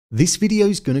This video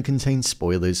is going to contain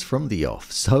spoilers from the off,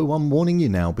 so I'm warning you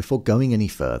now before going any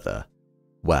further.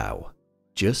 Wow.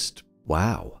 Just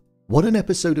wow. What an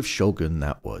episode of Shogun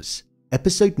that was.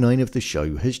 Episode 9 of the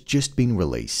show has just been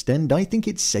released, and I think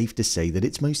it's safe to say that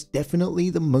it's most definitely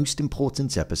the most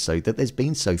important episode that there's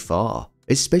been so far,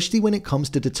 especially when it comes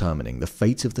to determining the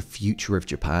fate of the future of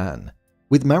Japan.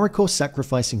 With Mariko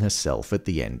sacrificing herself at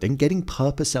the end and getting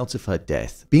purpose out of her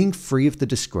death, being free of the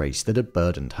disgrace that had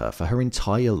burdened her for her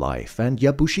entire life, and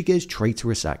Yabushige's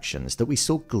traitorous actions that we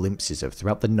saw glimpses of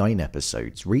throughout the 9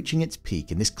 episodes reaching its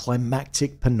peak in this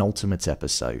climactic penultimate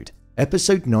episode.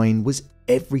 Episode 9 was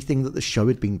everything that the show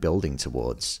had been building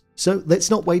towards. So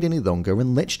let's not wait any longer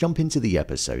and let's jump into the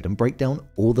episode and break down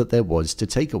all that there was to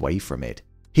take away from it.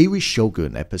 Here is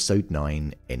Shogun Episode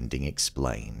 9 Ending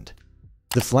Explained.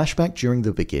 The flashback during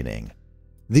the beginning.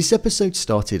 This episode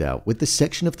started out with the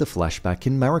section of the flashback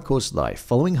in Mariko's life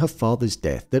following her father's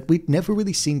death that we'd never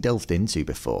really seen delved into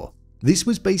before. This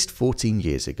was based 14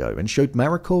 years ago and showed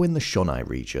Mariko in the Shonai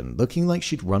region looking like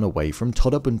she'd run away from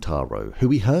Tora Buntaro, who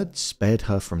we heard spared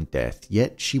her from death,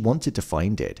 yet she wanted to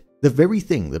find it. The very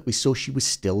thing that we saw she was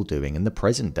still doing in the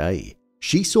present day.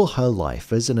 She saw her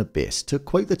life as an abyss, to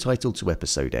quote the title to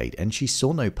episode 8, and she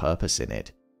saw no purpose in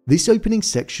it. This opening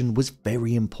section was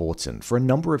very important for a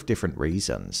number of different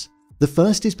reasons. The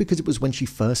first is because it was when she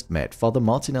first met Father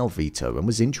Martin Alvito and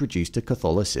was introduced to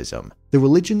Catholicism, the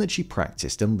religion that she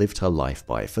practiced and lived her life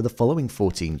by for the following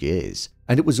 14 years,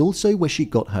 and it was also where she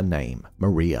got her name,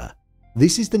 Maria.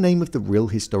 This is the name of the real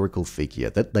historical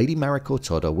figure that Lady Mariko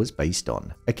Tora was based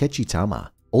on, Akechi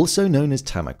Tama, also known as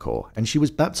Tamako, and she was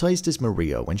baptized as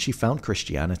Maria when she found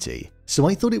Christianity, so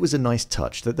I thought it was a nice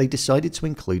touch that they decided to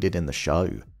include it in the show.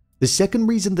 The second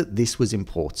reason that this was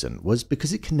important was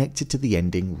because it connected to the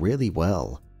ending really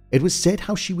well. It was said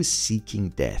how she was seeking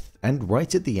death, and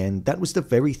right at the end that was the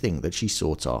very thing that she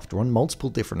sought after on multiple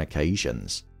different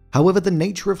occasions. However, the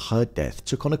nature of her death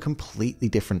took on a completely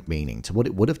different meaning to what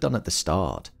it would have done at the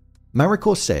start.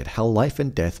 Mariko said how life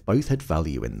and death both had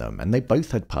value in them and they both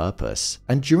had purpose,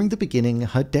 and during the beginning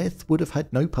her death would have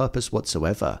had no purpose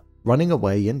whatsoever, running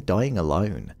away and dying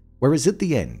alone. Whereas at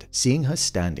the end, seeing her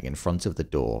standing in front of the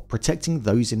door, protecting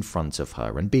those in front of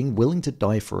her and being willing to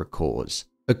die for a cause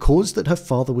that her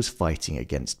father was fighting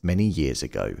against many years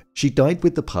ago, she died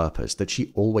with the purpose that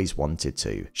she always wanted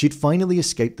to. She'd finally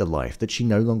escaped the life that she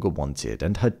no longer wanted,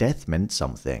 and her death meant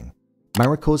something.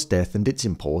 Mariko's death and its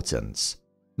importance.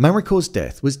 Mariko's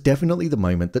death was definitely the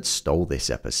moment that stole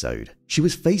this episode. She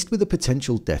was faced with a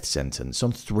potential death sentence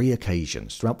on 3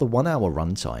 occasions throughout the 1-hour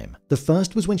runtime. The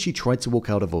first was when she tried to walk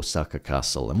out of Osaka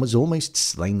Castle and was almost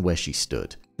slain where she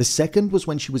stood. The second was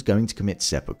when she was going to commit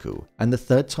seppuku, and the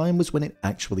third time was when it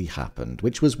actually happened,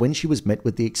 which was when she was met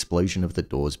with the explosion of the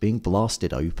doors being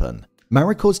blasted open.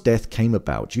 Mariko's death came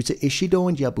about due to Ishido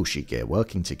and Yabushige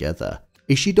working together.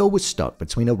 Ishido was stuck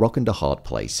between a rock and a hard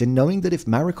place in knowing that if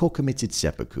Mariko committed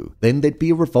seppuku, then there'd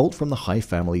be a revolt from the high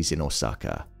families in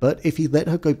Osaka, but if he let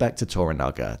her go back to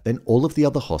Toranaga, then all of the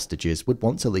other hostages would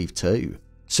want to leave too.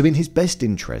 So in his best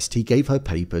interest, he gave her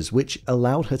papers which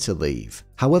allowed her to leave.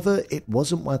 However, it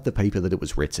wasn't worth the paper that it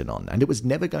was written on, and it was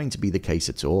never going to be the case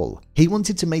at all. He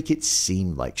wanted to make it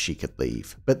seem like she could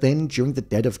leave, but then during the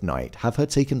dead of night have her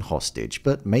taken hostage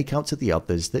but make out to the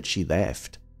others that she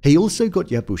left. He also got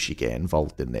Yabushige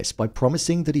involved in this by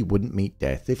promising that he wouldn't meet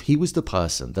death if he was the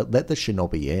person that let the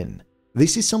shinobi in.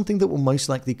 This is something that will most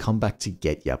likely come back to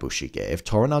get Yabushige if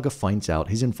Toranaga finds out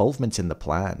his involvement in the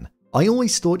plan. I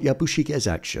always thought Yabushige's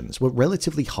actions were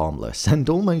relatively harmless and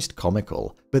almost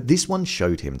comical, but this one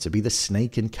showed him to be the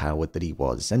snake and coward that he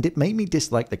was, and it made me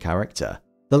dislike the character.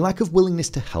 The lack of willingness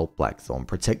to help Blackthorne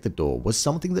protect the door was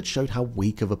something that showed how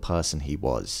weak of a person he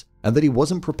was, and that he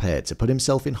wasn't prepared to put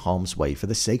himself in harm's way for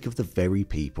the sake of the very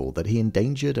people that he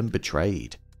endangered and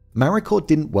betrayed. Mariko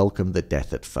didn't welcome the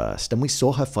death at first, and we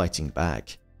saw her fighting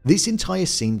back. This entire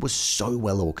scene was so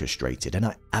well orchestrated, and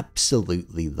I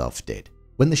absolutely loved it.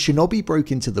 When the shinobi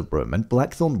broke into the room and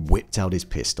Blackthorne whipped out his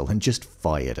pistol and just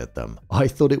fired at them, I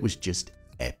thought it was just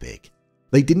epic.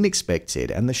 They didn't expect it,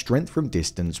 and the strength from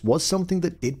distance was something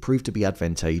that did prove to be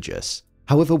advantageous.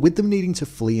 However, with them needing to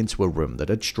flee into a room that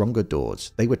had stronger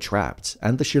doors, they were trapped,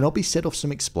 and the shinobi set off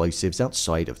some explosives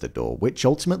outside of the door, which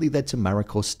ultimately led to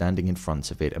Mariko standing in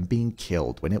front of it and being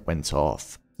killed when it went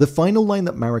off. The final line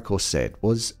that Mariko said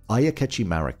was, "I, Akechi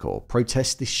Mariko,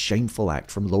 protest this shameful act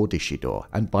from Lord Ishido,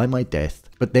 and by my death,"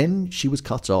 but then she was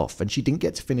cut off and she didn't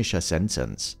get to finish her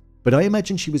sentence. But I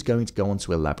imagine she was going to go on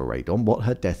to elaborate on what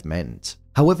her death meant.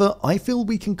 However, I feel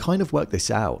we can kind of work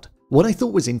this out. What I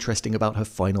thought was interesting about her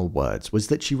final words was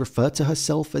that she referred to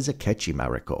herself as Akechi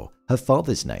Mariko, her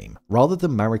father's name, rather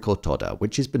than Mariko Toda,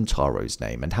 which is Buntaro's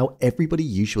name and how everybody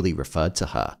usually referred to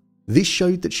her. This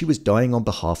showed that she was dying on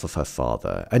behalf of her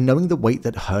father and knowing the weight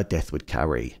that her death would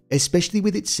carry, especially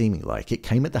with it seeming like it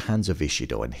came at the hands of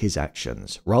Ishido and his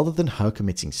actions, rather than her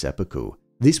committing seppuku.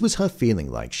 This was her feeling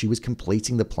like she was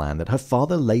completing the plan that her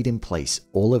father laid in place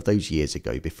all of those years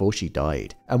ago before she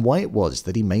died, and why it was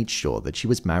that he made sure that she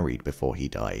was married before he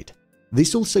died.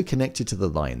 This also connected to the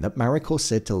line that Mariko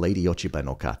said to Lady Ochiba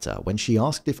no Kata when she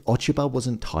asked if Ochiba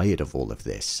wasn't tired of all of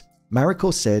this.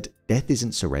 Mariko said, "Death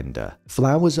isn't surrender.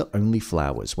 Flowers are only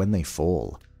flowers when they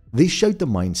fall." This showed the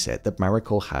mindset that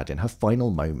Mariko had in her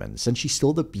final moments, and she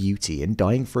saw the beauty in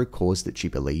dying for a cause that she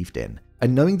believed in,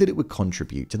 and knowing that it would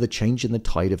contribute to the change in the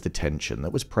tide of the tension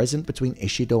that was present between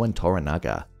Ishido and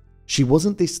Toranaga. She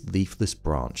wasn't this leafless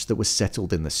branch that was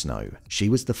settled in the snow, she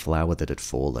was the flower that had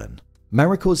fallen.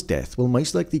 Mariko's death will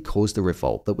most likely cause the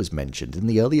revolt that was mentioned in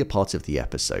the earlier part of the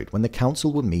episode when the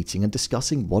council were meeting and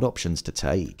discussing what options to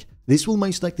take. This will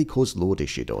most likely cause Lord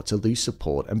Ishido to lose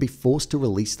support and be forced to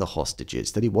release the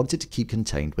hostages that he wanted to keep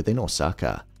contained within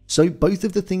Osaka. So both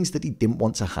of the things that he didn't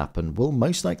want to happen will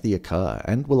most likely occur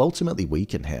and will ultimately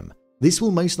weaken him. This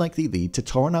will most likely lead to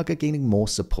Toranaga gaining more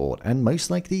support and most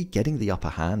likely getting the upper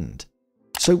hand.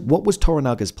 So what was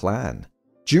Toranaga's plan?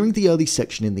 During the early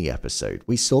section in the episode,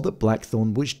 we saw that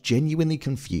Blackthorne was genuinely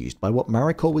confused by what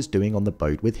Mariko was doing on the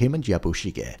boat with him and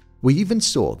Yabushige. We even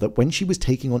saw that when she was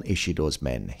taking on Ishido's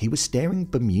men, he was staring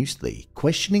bemusedly,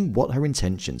 questioning what her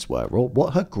intentions were or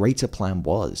what her greater plan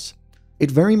was. It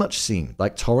very much seemed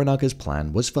like Toranaga's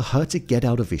plan was for her to get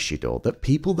out of Ishido that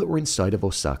people that were inside of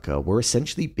Osaka were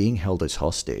essentially being held as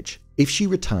hostage. If she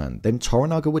returned, then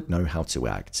Toranaga would know how to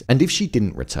act, and if she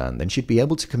didn't return, then she'd be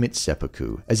able to commit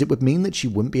seppuku, as it would mean that she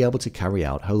wouldn't be able to carry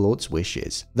out her lord's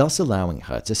wishes, thus allowing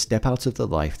her to step out of the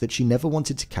life that she never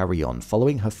wanted to carry on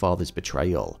following her father's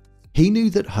betrayal. He knew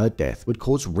that her death would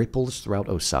cause ripples throughout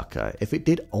Osaka if it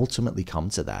did ultimately come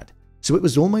to that. So it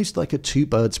was almost like a two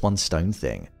birds one stone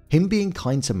thing. Him being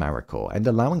kind to Mariko and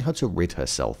allowing her to rid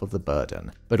herself of the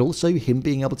burden, but also him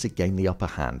being able to gain the upper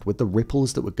hand with the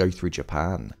ripples that would go through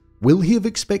Japan. Will he have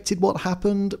expected what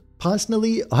happened?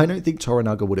 Personally, I don't think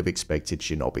Toranaga would have expected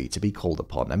Shinobi to be called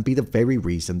upon and be the very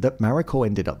reason that Mariko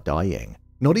ended up dying.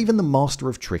 Not even the master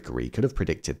of trickery could have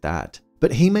predicted that.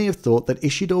 But he may have thought that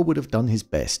Ishido would have done his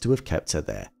best to have kept her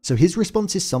there, so his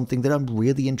response is something that I'm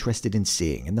really interested in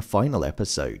seeing in the final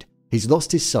episode. He's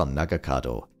lost his son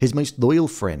Nagakado, his most loyal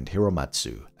friend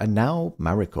Hiromatsu, and now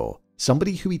Mariko,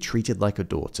 somebody who he treated like a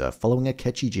daughter following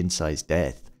Akechi Jinsai's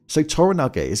death. So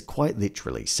Toranaga is quite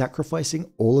literally sacrificing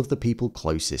all of the people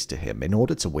closest to him in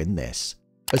order to win this.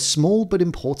 A small but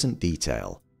important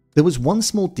detail. There was one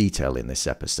small detail in this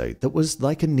episode that was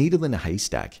like a needle in a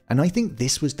haystack, and I think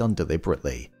this was done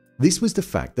deliberately. This was the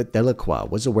fact that Delacroix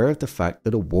was aware of the fact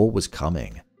that a war was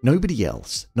coming. Nobody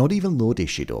else, not even Lord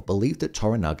Ishido, believed that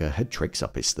Toranaga had tricks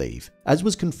up his sleeve, as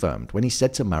was confirmed when he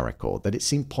said to Mariko that it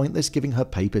seemed pointless giving her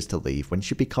papers to leave when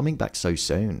she'd be coming back so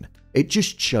soon. It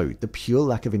just showed the pure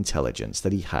lack of intelligence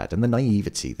that he had and the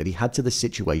naivety that he had to the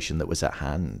situation that was at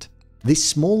hand. This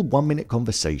small 1-minute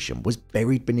conversation was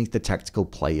buried beneath the tactical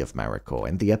play of Mariko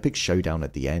and the epic showdown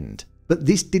at the end. But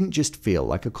this didn't just feel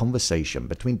like a conversation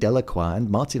between Delacroix and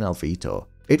Martin Alvito.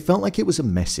 It felt like it was a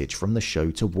message from the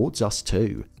show towards us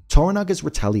too. Toranaga's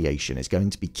retaliation is going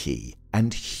to be key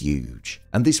and huge,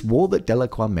 and this war that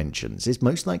Delacroix mentions is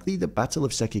most likely the Battle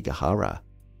of Sekigahara.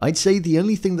 I'd say the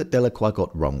only thing that Delacroix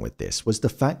got wrong with this was the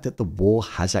fact that the war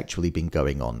has actually been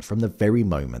going on from the very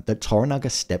moment that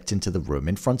Toranaga stepped into the room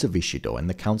in front of Ishido and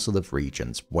the Council of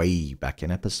Regents way back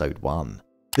in episode 1.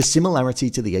 The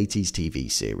similarity to the 80s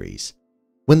TV series.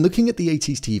 When looking at the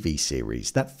 80s TV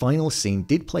series, that final scene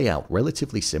did play out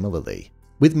relatively similarly.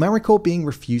 With Mariko being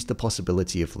refused the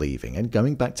possibility of leaving and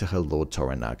going back to her Lord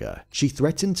Toranaga, she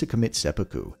threatened to commit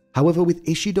seppuku. However, with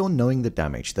Ishido knowing the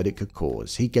damage that it could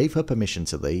cause, he gave her permission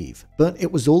to leave. But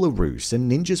it was all a ruse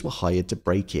and ninjas were hired to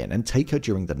break in and take her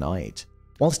during the night.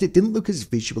 Whilst it didn't look as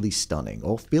visually stunning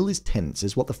or feel as tense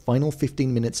as what the final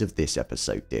 15 minutes of this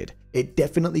episode did, it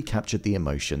definitely captured the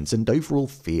emotions and overall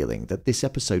feeling that this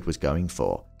episode was going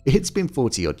for. It's been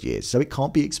 40 odd years, so it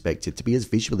can't be expected to be as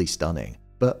visually stunning.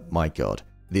 But my god,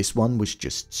 this one was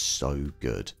just so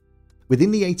good.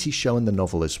 Within the 80s show and the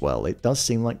novel as well, it does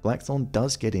seem like Blackthorne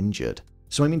does get injured,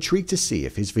 so I'm intrigued to see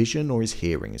if his vision or his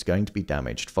hearing is going to be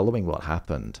damaged following what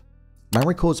happened.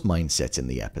 Mariko's mindset in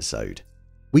the episode.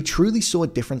 We truly saw a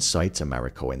different side to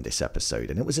Mariko in this episode,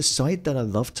 and it was a side that I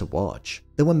loved to watch.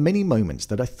 There were many moments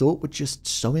that I thought were just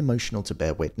so emotional to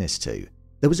bear witness to.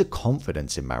 There was a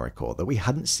confidence in Mariko that we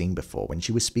hadn't seen before when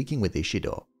she was speaking with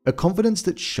Ishido. A confidence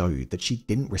that showed that she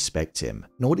didn't respect him,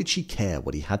 nor did she care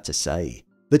what he had to say.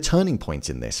 The turning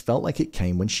point in this felt like it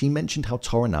came when she mentioned how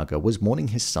Toranaga was mourning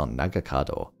his son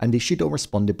Nagakado, and Ishido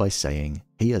responded by saying,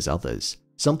 "He has others,"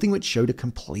 something which showed a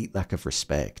complete lack of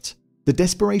respect. The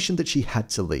desperation that she had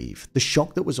to leave, the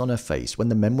shock that was on her face when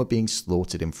the men were being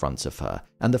slaughtered in front of her,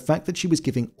 and the fact that she was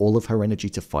giving all of her energy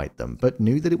to fight them but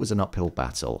knew that it was an uphill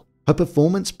battle. Her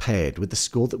performance paired with the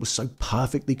score that was so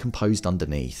perfectly composed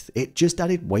underneath, it just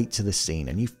added weight to the scene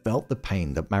and you felt the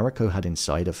pain that Mariko had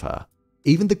inside of her.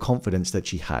 Even the confidence that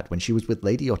she had when she was with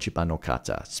Lady Ochiba no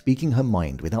Kata, speaking her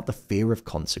mind without the fear of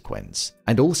consequence,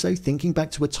 and also thinking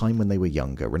back to a time when they were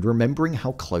younger and remembering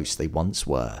how close they once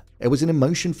were. It was an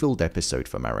emotion-filled episode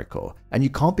for Mariko, and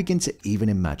you can't begin to even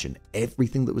imagine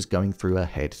everything that was going through her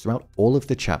head throughout all of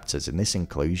the chapters in this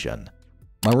inclusion.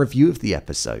 My review of the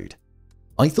episode.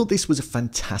 I thought this was a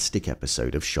fantastic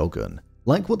episode of Shogun.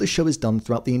 Like what the show has done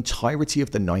throughout the entirety of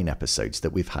the 9 episodes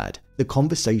that we've had, the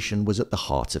conversation was at the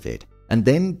heart of it. And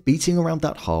then, beating around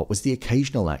that heart was the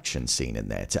occasional action scene in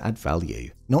there to add value,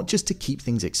 not just to keep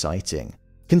things exciting.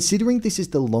 Considering this is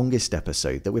the longest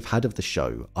episode that we've had of the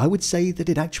show, I would say that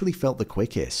it actually felt the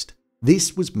quickest.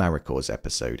 This was Mariko's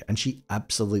episode, and she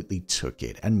absolutely took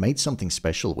it and made something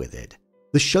special with it.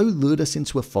 The show lured us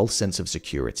into a false sense of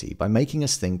security by making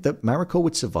us think that Mariko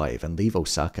would survive and leave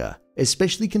Osaka,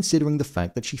 especially considering the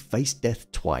fact that she faced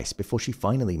death twice before she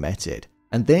finally met it.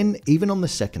 And then, even on the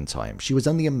second time, she was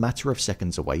only a matter of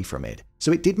seconds away from it,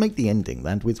 so it did make the ending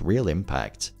land with real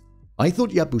impact. I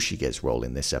thought Yabushige's role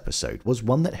in this episode was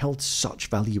one that held such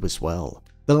value as well.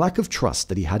 The lack of trust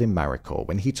that he had in Mariko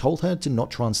when he told her to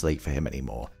not translate for him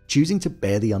anymore, choosing to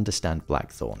barely understand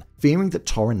Blackthorne, fearing that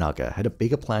Toranaga had a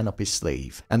bigger plan up his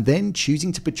sleeve, and then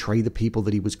choosing to betray the people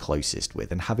that he was closest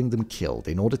with and having them killed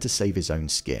in order to save his own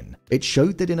skin. It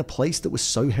showed that in a place that was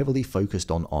so heavily focused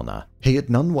on honor, he had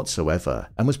none whatsoever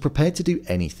and was prepared to do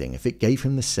anything if it gave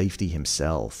him the safety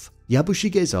himself.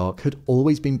 Yabushige's arc had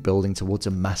always been building towards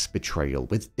a mass betrayal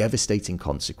with devastating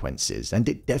consequences, and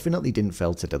it definitely didn't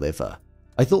fail to deliver.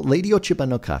 I thought Lady Ochiba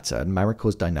no Kata and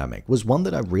Mariko's dynamic was one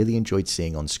that I really enjoyed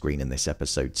seeing on screen in this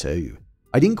episode too.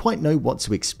 I didn't quite know what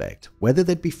to expect, whether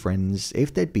they'd be friends,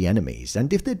 if they'd be enemies,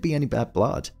 and if there'd be any bad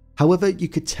blood. However, you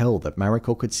could tell that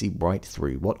Mariko could see right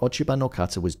through what Ochiba no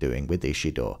Kata was doing with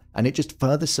Ishido, and it just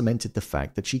further cemented the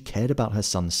fact that she cared about her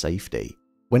son's safety.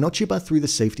 When Ochiba threw the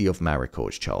safety of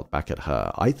Mariko's child back at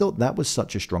her, I thought that was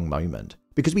such a strong moment,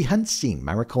 because we hadn't seen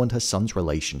Mariko and her son's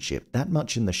relationship that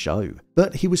much in the show,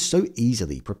 but he was so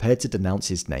easily prepared to denounce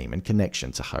his name and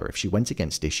connection to her if she went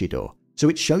against Ishido. So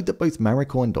it showed that both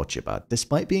Mariko and Ochiba,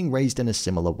 despite being raised in a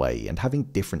similar way and having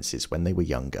differences when they were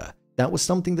younger, that was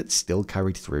something that still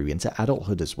carried through into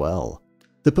adulthood as well.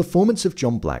 The performance of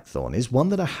John Blackthorne is one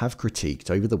that I have critiqued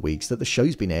over the weeks that the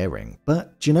show's been airing,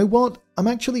 but do you know what? I'm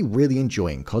actually really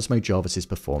enjoying Cosmo Jarvis's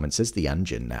performance as the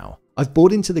Anjin now. I've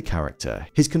bought into the character,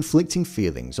 his conflicting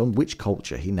feelings on which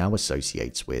culture he now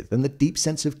associates with, and the deep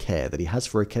sense of care that he has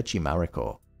for Akechi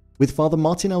Mariko. With Father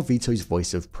Martin Alvito's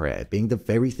voice of prayer being the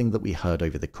very thing that we heard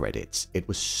over the credits, it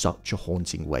was such a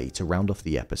haunting way to round off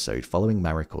the episode following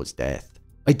Mariko's death.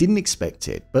 I didn't expect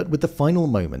it, but with the final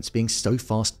moments being so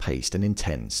fast-paced and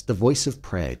intense, the voice of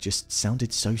prayer just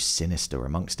sounded so sinister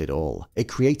amongst it all. It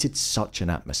created such an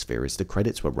atmosphere as the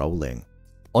credits were rolling.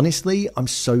 Honestly, I'm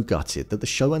so gutted that the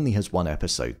show only has 1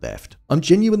 episode left. I'm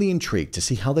genuinely intrigued to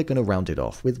see how they're going to round it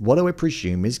off with what I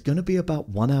presume is going to be about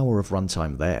 1 hour of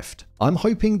runtime left. I'm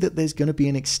hoping that there's going to be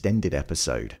an extended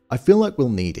episode. I feel like we'll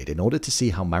need it in order to see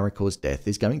how Mariko's death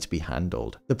is going to be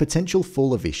handled, the potential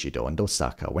fall of Ishido and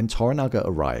Osaka when Toranaga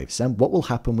arrives, and what will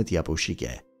happen with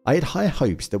Yabushige. I had high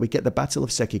hopes that we'd get the Battle of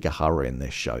Sekigahara in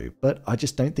this show, but I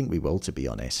just don't think we will, to be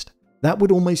honest. That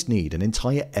would almost need an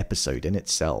entire episode in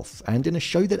itself, and in a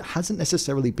show that hasn't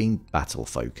necessarily been battle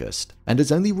focused, and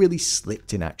has only really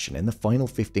slipped in action in the final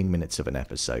 15 minutes of an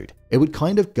episode. It would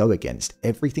kind of go against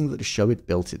everything that the show had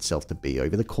built itself to be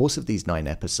over the course of these 9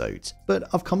 episodes, but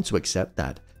I've come to accept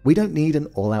that. We don't need an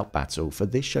all-out battle for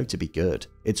this show to be good.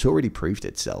 It's already proved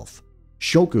itself.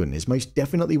 Shogun is most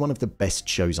definitely one of the best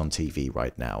shows on TV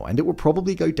right now, and it will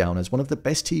probably go down as one of the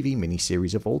best TV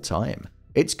miniseries of all time.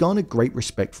 It's garnered great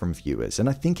respect from viewers, and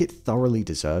I think it thoroughly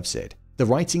deserves it. The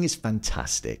writing is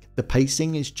fantastic, the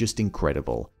pacing is just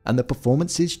incredible, and the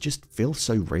performances just feel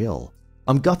so real.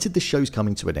 I'm gutted the show's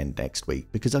coming to an end next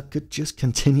week because I could just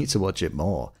continue to watch it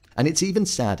more, and it's even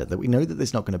sadder that we know that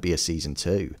there's not going to be a season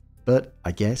 2. But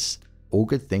I guess all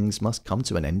good things must come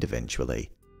to an end eventually.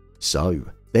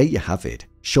 So, there you have it,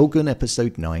 Shogun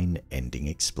Episode 9 Ending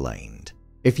Explained.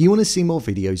 If you want to see more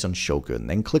videos on Shogun,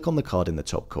 then click on the card in the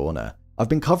top corner. I've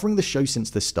been covering the show since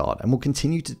the start and will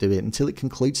continue to do it until it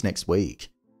concludes next week.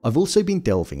 I've also been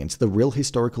delving into the real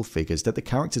historical figures that the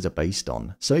characters are based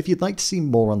on, so if you'd like to see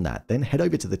more on that, then head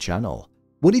over to the channel.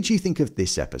 What did you think of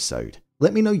this episode?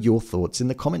 Let me know your thoughts in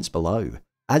the comments below.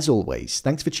 As always,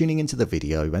 thanks for tuning into the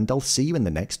video and I'll see you in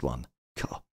the next one.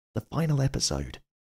 God, the final episode.